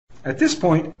At this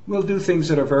point, we'll do things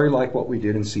that are very like what we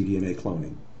did in cDNA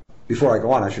cloning. Before I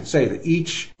go on, I should say that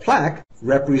each plaque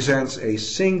represents a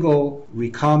single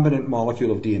recombinant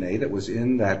molecule of DNA that was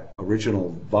in that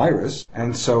original virus.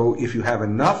 And so if you have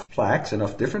enough plaques,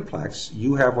 enough different plaques,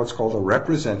 you have what's called a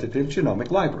representative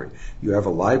genomic library. You have a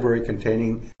library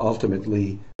containing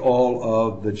ultimately all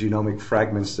of the genomic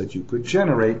fragments that you could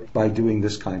generate by doing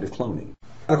this kind of cloning.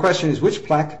 The question is, which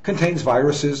plaque contains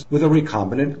viruses with a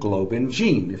recombinant globin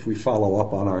gene? If we follow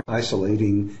up on our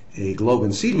isolating a globin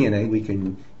cDNA, we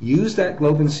can use that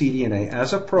globin cDNA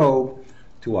as a probe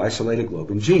to isolate a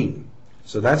globin gene.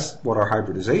 So that's what our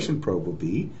hybridization probe will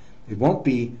be. It won't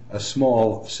be a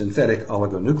small synthetic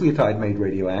oligonucleotide made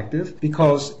radioactive,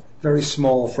 because very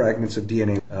small fragments of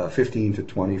DNA, 15 to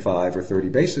 25 or 30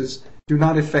 bases, do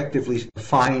not effectively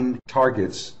find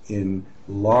targets in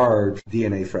large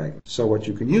DNA fragments. So what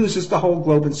you can use is the whole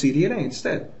globin cDNA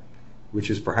instead, which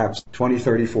is perhaps 20,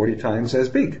 30, 40 times as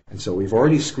big. And so we've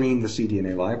already screened the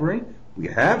cDNA library. We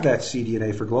have that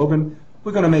cDNA for globin.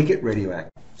 We're going to make it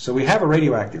radioactive. So we have a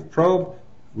radioactive probe.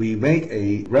 We make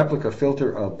a replica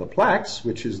filter of the plaques,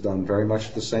 which is done very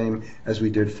much the same as we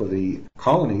did for the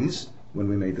colonies when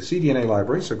we made the cDNA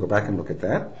library. So go back and look at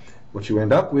that. What you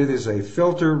end up with is a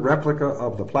filter replica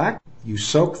of the plaque. You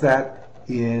soak that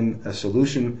in a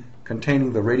solution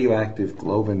containing the radioactive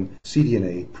globin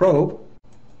cDNA probe.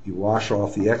 You wash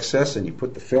off the excess and you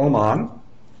put the film on.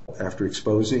 After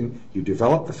exposing, you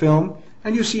develop the film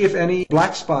and you see if any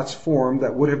black spots form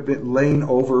that would have been lain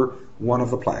over one of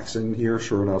the plaques. And here,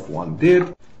 sure enough, one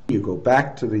did. You go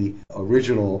back to the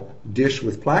original dish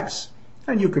with plaques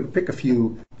and you can pick a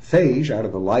few phage out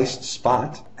of the lysed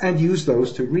spot and use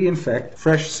those to reinfect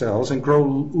fresh cells and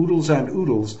grow oodles and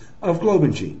oodles of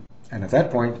globin gene. And at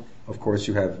that point, of course,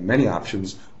 you have many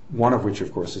options, one of which,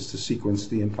 of course, is to sequence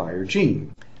the entire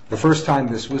gene. The first time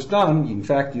this was done, in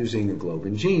fact, using a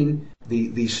globin gene,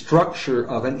 the structure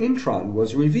of an intron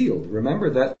was revealed. Remember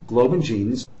that globin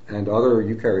genes and other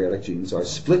eukaryotic genes are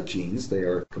split genes. They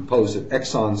are composed of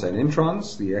exons and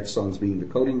introns, the exons being the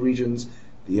coding regions,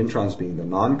 the introns being the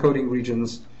non-coding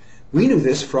regions. We knew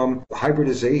this from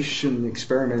hybridization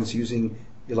experiments using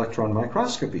electron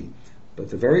microscopy. But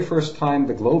the very first time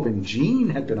the globin gene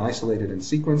had been isolated and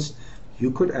sequenced,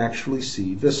 you could actually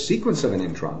see the sequence of an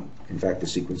intron. In fact, the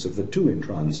sequence of the two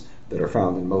introns that are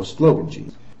found in most globin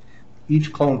genes.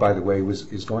 Each clone, by the way,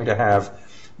 is going to have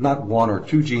not one or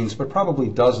two genes, but probably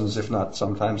dozens, if not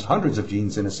sometimes hundreds of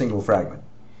genes in a single fragment.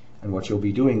 And what you'll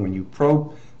be doing when you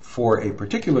probe for a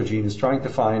particular gene is trying to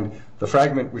find the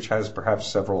fragment which has perhaps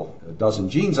several dozen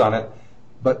genes on it,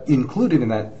 but included in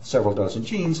that several dozen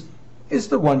genes is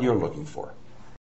the one you're looking for.